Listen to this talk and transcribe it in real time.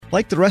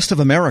Like the rest of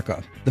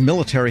America, the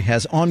military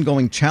has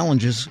ongoing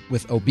challenges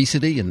with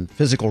obesity and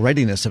physical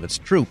readiness of its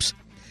troops.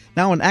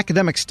 Now, an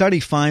academic study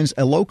finds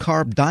a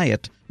low-carb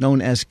diet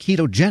known as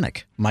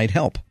ketogenic might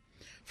help.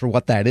 For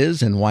what that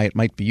is and why it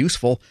might be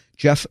useful,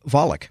 Jeff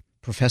Volek,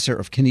 professor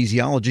of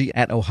kinesiology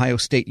at Ohio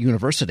State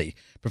University.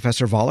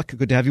 Professor Volek,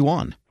 good to have you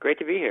on. Great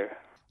to be here.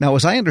 Now,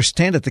 as I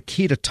understand it, the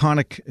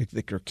ketotonic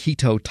or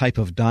keto type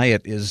of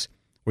diet is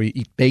where you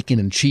eat bacon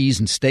and cheese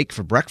and steak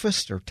for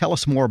breakfast? Or tell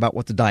us more about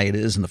what the diet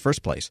is in the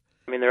first place.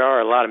 I mean, there are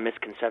a lot of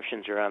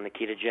misconceptions around the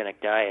ketogenic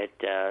diet,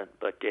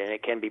 but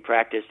it can be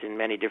practiced in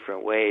many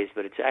different ways,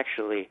 but it's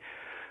actually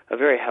a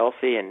very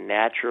healthy and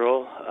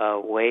natural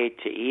way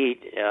to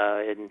eat.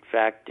 In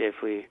fact,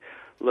 if we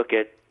look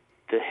at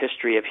the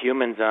history of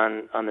humans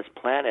on this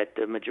planet,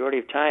 the majority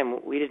of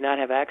time we did not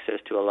have access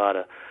to a lot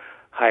of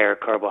higher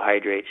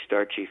carbohydrate,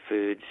 starchy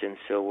foods, and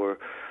so we're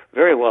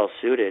very well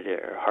suited,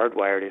 or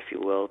hardwired, if you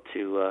will,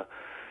 to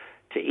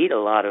eat a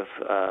lot of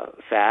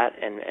fat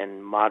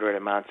and moderate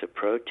amounts of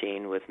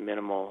protein with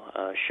minimal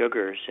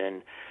sugars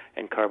and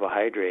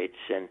carbohydrates,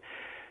 and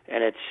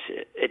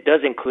it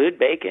does include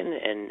bacon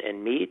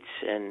and meats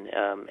and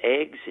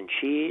eggs and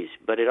cheese,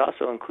 but it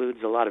also includes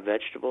a lot of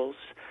vegetables,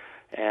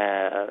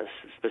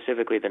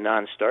 specifically the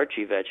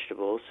non-starchy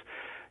vegetables,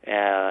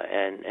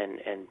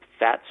 and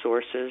fat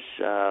sources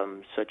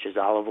such as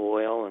olive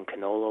oil and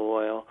canola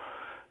oil,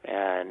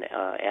 and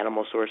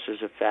animal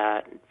sources of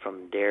fat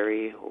from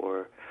dairy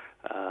or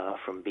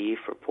from beef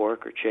or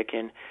pork or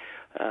chicken.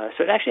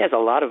 So it actually has a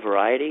lot of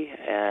variety,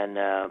 and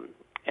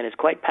it's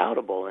quite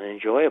palatable and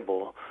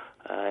enjoyable.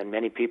 And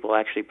many people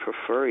actually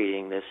prefer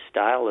eating this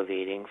style of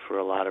eating for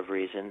a lot of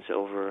reasons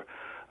over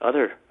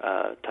other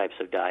types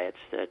of diets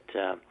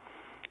that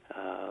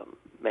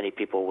many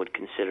people would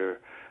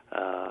consider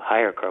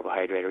higher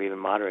carbohydrate or even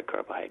moderate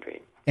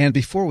carbohydrate. And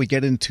before we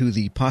get into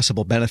the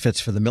possible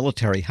benefits for the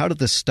military, how did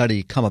this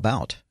study come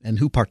about and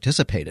who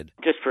participated?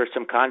 Just for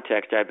some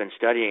context, I've been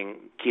studying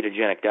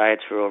ketogenic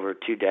diets for over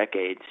 2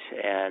 decades,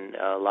 and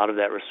a lot of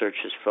that research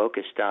is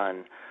focused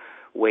on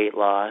weight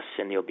loss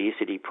and the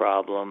obesity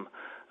problem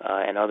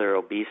and other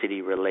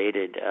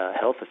obesity-related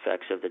health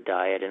effects of the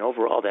diet. And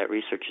overall, that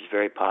research is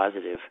very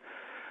positive.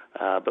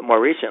 But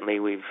more recently,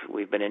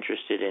 we've been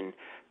interested in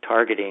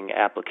targeting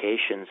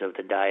applications of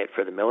the diet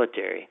for the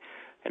military.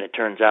 And it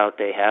turns out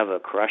they have a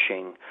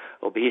crushing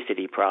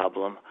obesity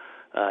problem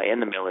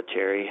in the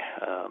military.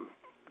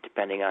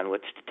 Depending on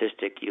what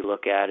statistic you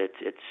look at,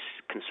 it's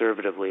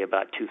conservatively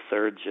about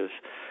 2/3 of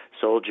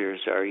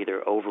soldiers are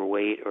either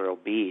overweight or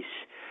obese,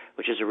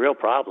 which is a real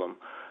problem.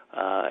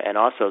 And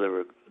also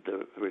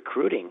the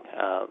recruiting.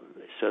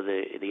 So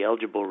the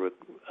eligible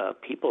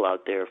people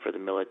out there for the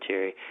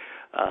military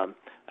are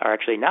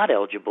actually not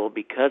eligible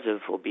because of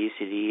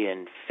obesity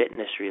and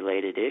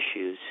fitness-related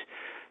issues.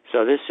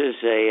 So this is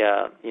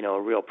a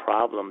real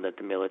problem that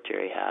the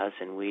military has,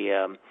 and we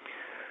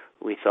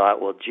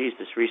thought, well, geez,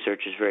 this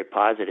research is very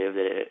positive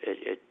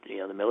that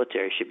the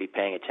military should be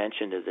paying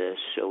attention to this.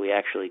 So we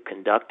actually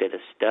conducted a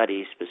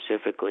study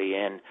specifically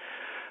in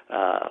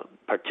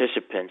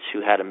participants who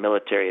had a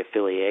military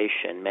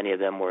affiliation. Many of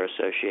them were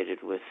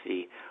associated with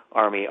the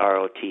Army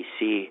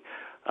ROTC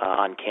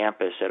on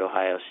campus at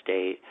Ohio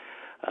State,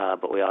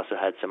 but we also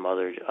had some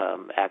other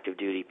active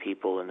duty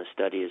people in the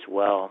study as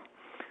well.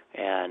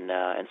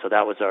 And so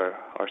that was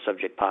our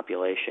subject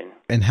population.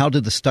 And how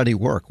did the study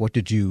work? What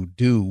did you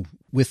do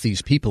with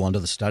these people under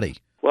the study?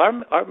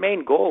 Well, our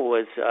main goal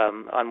was,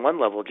 on one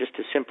level, just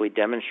to simply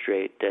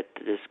demonstrate that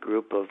this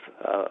group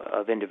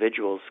of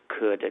individuals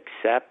could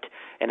accept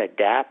and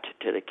adapt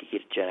to the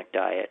ketogenic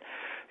diet.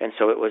 And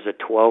so it was a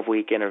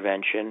 12-week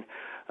intervention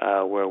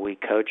where we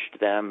coached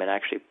them and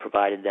actually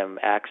provided them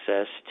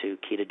access to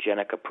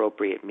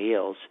ketogenic-appropriate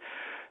meals.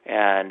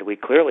 And we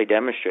clearly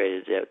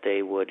demonstrated that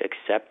they would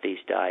accept these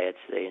diets.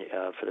 They,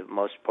 for the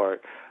most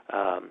part,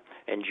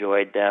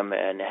 enjoyed them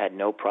and had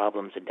no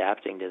problems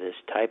adapting to this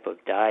type of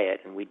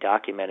diet. And we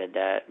documented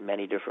that in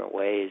many different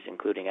ways,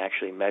 including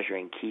actually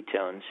measuring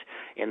ketones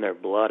in their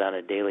blood on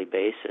a daily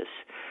basis.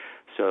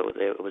 So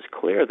it was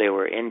clear they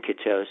were in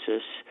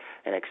ketosis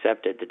and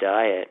accepted the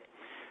diet.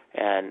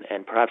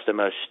 And perhaps the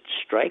most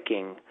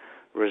striking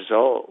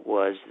result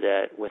was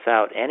that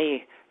without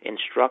any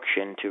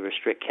instruction to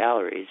restrict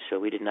calories, so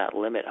we did not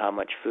limit how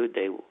much food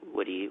they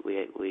would eat.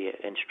 We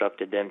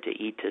instructed them to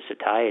eat to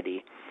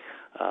satiety.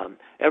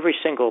 Every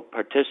single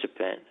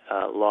participant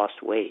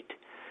lost weight,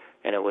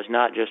 and it was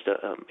not just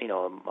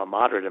a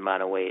moderate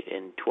amount of weight.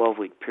 In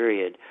 12-week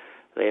period,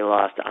 they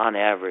lost on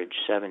average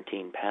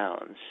 17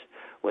 pounds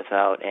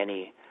without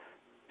any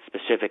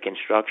specific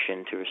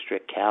instruction to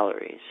restrict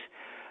calories.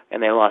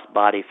 And they lost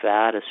body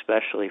fat,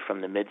 especially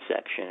from the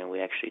midsection, and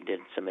we actually did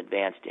some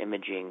advanced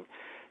imaging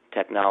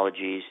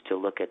technologies to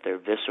look at their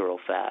visceral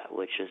fat,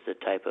 which is the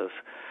type of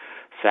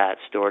fat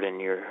stored in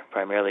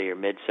primarily your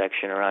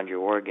midsection around your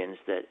organs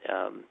that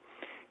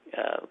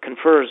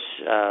confers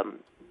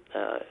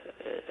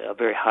a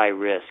very high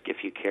risk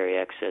if you carry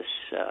excess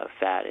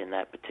fat in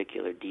that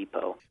particular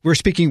depot. We're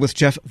speaking with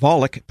Jeff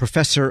Volek,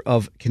 professor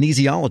of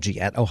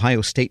kinesiology at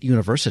Ohio State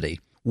University.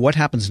 What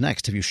happens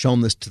next? Have you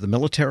shown this to the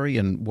military,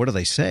 and what do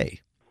they say?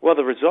 Well,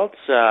 the results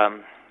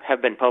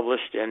have been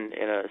published in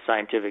a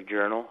scientific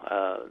journal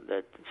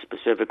that's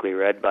specifically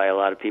read by a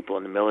lot of people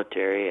in the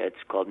military.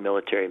 It's called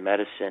Military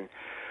Medicine,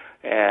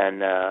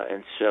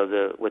 and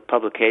so with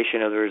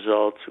publication of the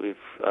results,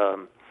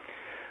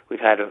 we've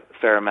had a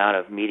fair amount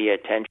of media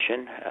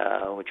attention,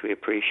 which we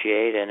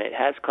appreciate, and it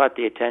has caught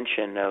the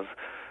attention of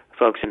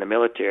folks in the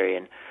military.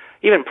 And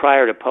even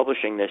prior to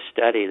publishing this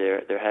study,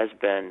 there has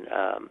been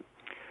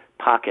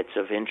pockets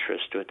of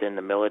interest within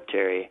the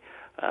military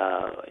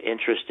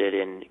interested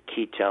in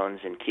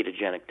ketones and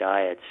ketogenic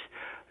diets.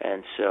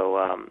 And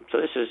so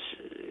this is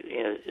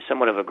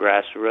somewhat of a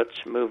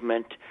grassroots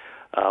movement.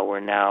 We're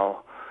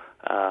now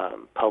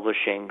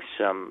publishing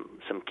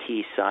some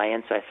key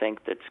science, I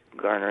think, that's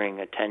garnering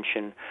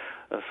attention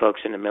of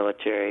folks in the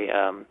military,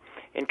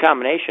 in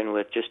combination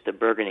with just the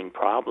burgeoning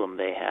problem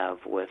they have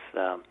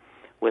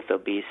with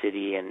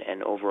obesity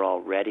and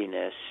overall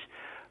readiness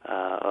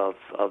of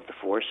the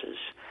forces.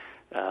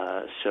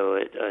 So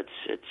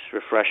it's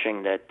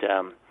refreshing that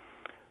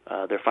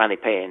they're finally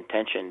paying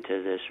attention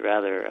to this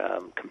rather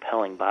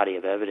compelling body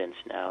of evidence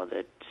now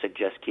that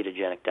suggests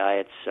ketogenic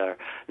diets are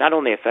not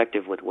only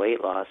effective with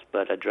weight loss,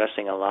 but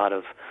addressing a lot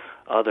of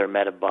other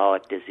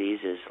metabolic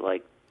diseases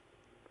like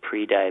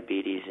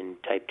prediabetes and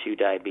type 2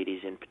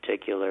 diabetes in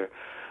particular,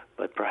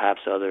 but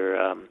perhaps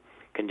other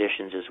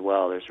conditions as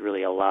well. There's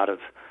really a lot of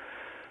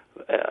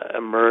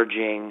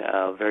emerging,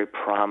 very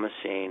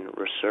promising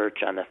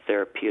research on the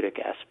therapeutic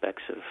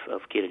aspects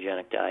of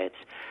ketogenic diets,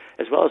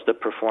 as well as the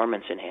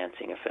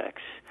performance-enhancing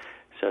effects.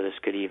 So this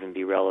could even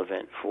be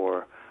relevant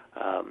for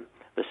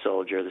the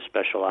soldier, the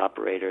special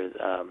operator,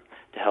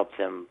 to help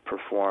them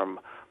perform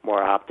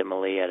more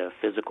optimally at a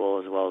physical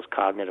as well as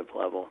cognitive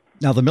level.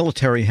 Now, the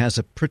military has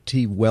a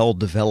pretty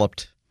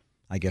well-developed,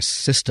 I guess,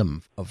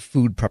 system of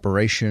food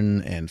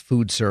preparation and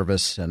food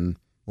service and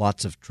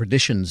lots of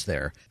traditions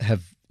there.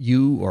 Have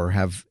you or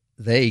have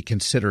they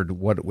considered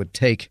what it would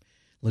take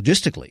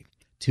logistically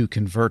to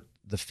convert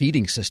the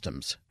feeding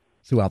systems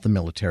throughout the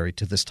military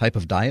to this type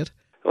of diet?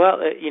 Well,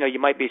 you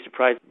might be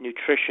surprised.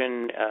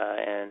 Nutrition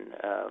and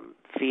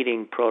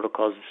feeding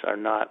protocols are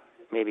not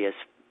maybe as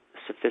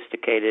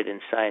sophisticated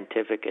and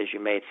scientific as you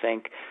may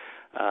think.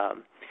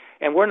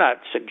 And we're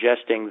not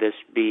suggesting this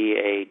be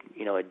a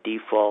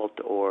default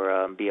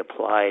or be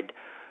applied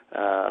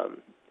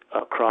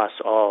across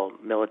all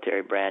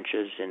military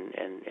branches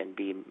and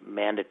be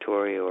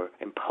mandatory or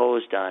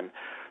imposed on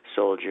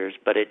soldiers,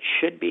 but it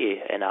should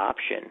be an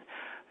option,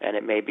 and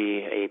it may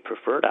be a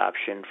preferred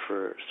option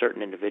for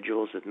certain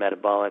individuals with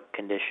metabolic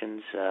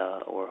conditions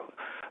or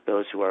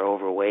those who are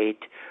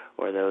overweight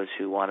or those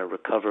who want to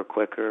recover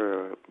quicker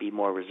or be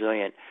more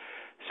resilient.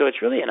 So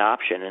it's really an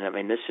option, and I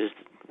mean, this is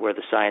where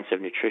the science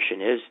of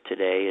nutrition is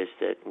today, is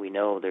that we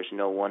know there's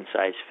no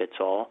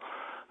one-size-fits-all,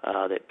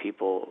 that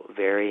people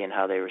vary in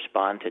how they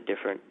respond to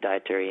different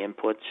dietary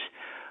inputs.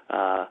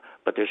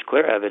 But there's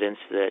clear evidence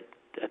that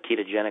a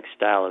ketogenic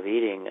style of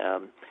eating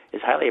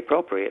is highly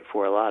appropriate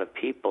for a lot of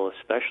people,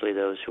 especially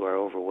those who are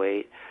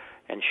overweight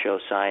and show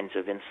signs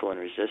of insulin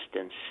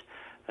resistance,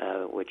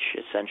 which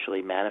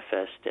essentially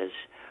manifest as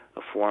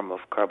a form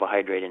of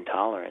carbohydrate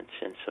intolerance.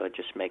 And so it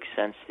just makes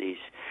sense these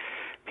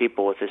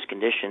people with this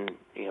condition,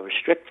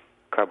 restrict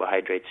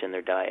carbohydrates in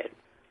their diet.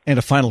 And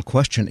a final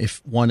question,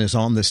 if one is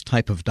on this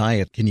type of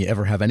diet, can you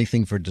ever have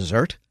anything for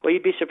dessert? Well,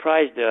 you'd be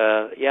surprised.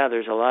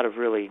 There's a lot of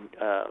really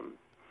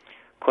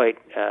quite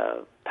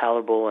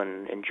palatable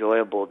and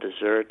enjoyable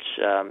desserts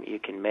you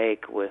can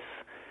make with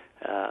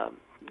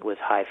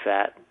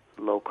high-fat,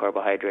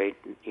 low-carbohydrate,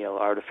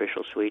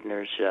 artificial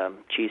sweeteners,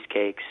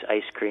 cheesecakes,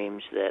 ice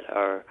creams that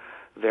are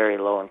very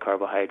low in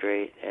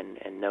carbohydrate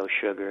and no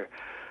sugar.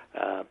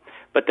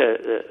 But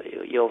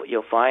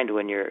you'll find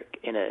when you're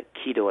in a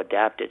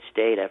keto-adapted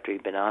state after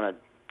you've been on a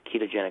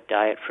ketogenic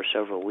diet for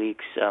several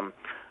weeks, a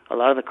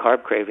lot of the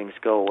carb cravings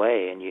go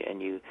away, and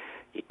you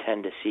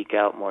tend to seek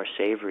out more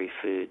savory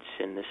foods,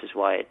 and this is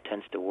why it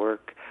tends to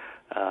work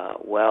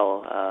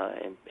well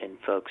in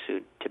folks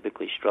who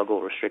typically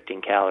struggle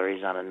restricting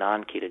calories on a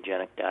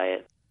non-ketogenic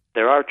diet.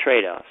 There are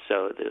trade-offs,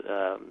 so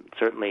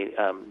certainly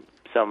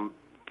some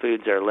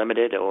foods are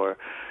limited or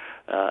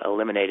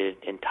eliminated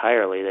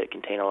entirely that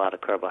contain a lot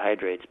of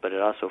carbohydrates, but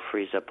it also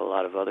frees up a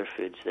lot of other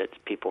foods that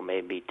people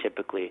may be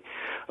typically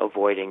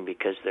avoiding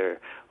because they're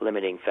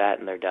limiting fat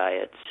in their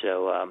diet.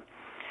 So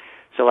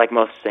like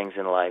most things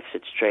in life,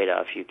 it's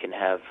trade-off. You can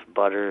have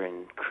butter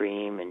and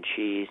cream and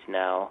cheese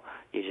now.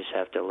 You just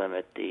have to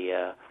limit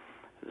the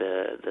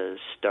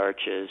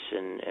starches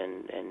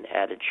and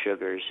added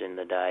sugars in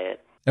the diet.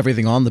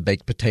 Everything on the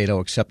baked potato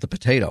except the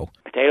potato.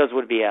 Potatoes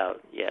would be out,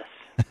 yes.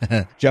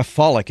 Jeff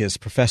Volek is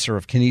professor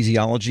of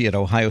kinesiology at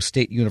Ohio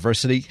State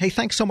University. Hey,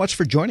 thanks so much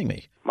for joining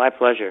me. My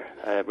pleasure.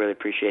 I really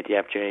appreciate the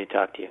opportunity to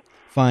talk to you.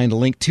 Find a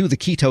link to the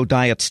Keto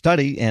Diet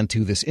Study and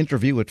to this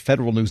interview at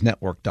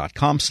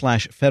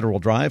federalnewsnetwork.com/Federal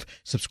Drive.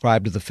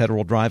 Subscribe to the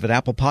Federal Drive at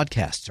Apple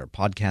Podcasts or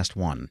Podcast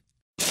One.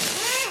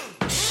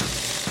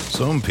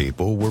 Some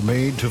people were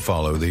made to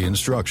follow the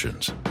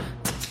instructions.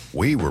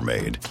 We were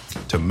made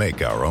to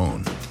make our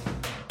own.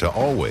 to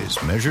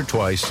always measure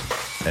twice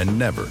and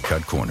never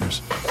cut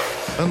corners.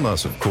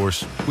 Unless, of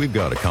course, we've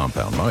got a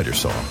compound miter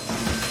saw.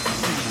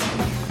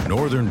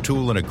 Northern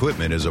Tool and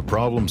Equipment is a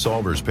problem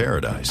solver's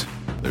paradise.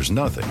 There's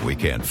nothing we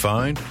can't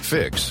find,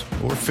 fix,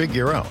 or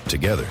figure out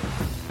together.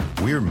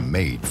 We're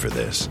made for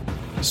this.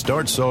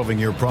 Start solving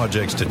your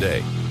projects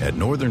today at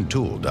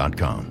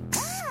northerntool.com.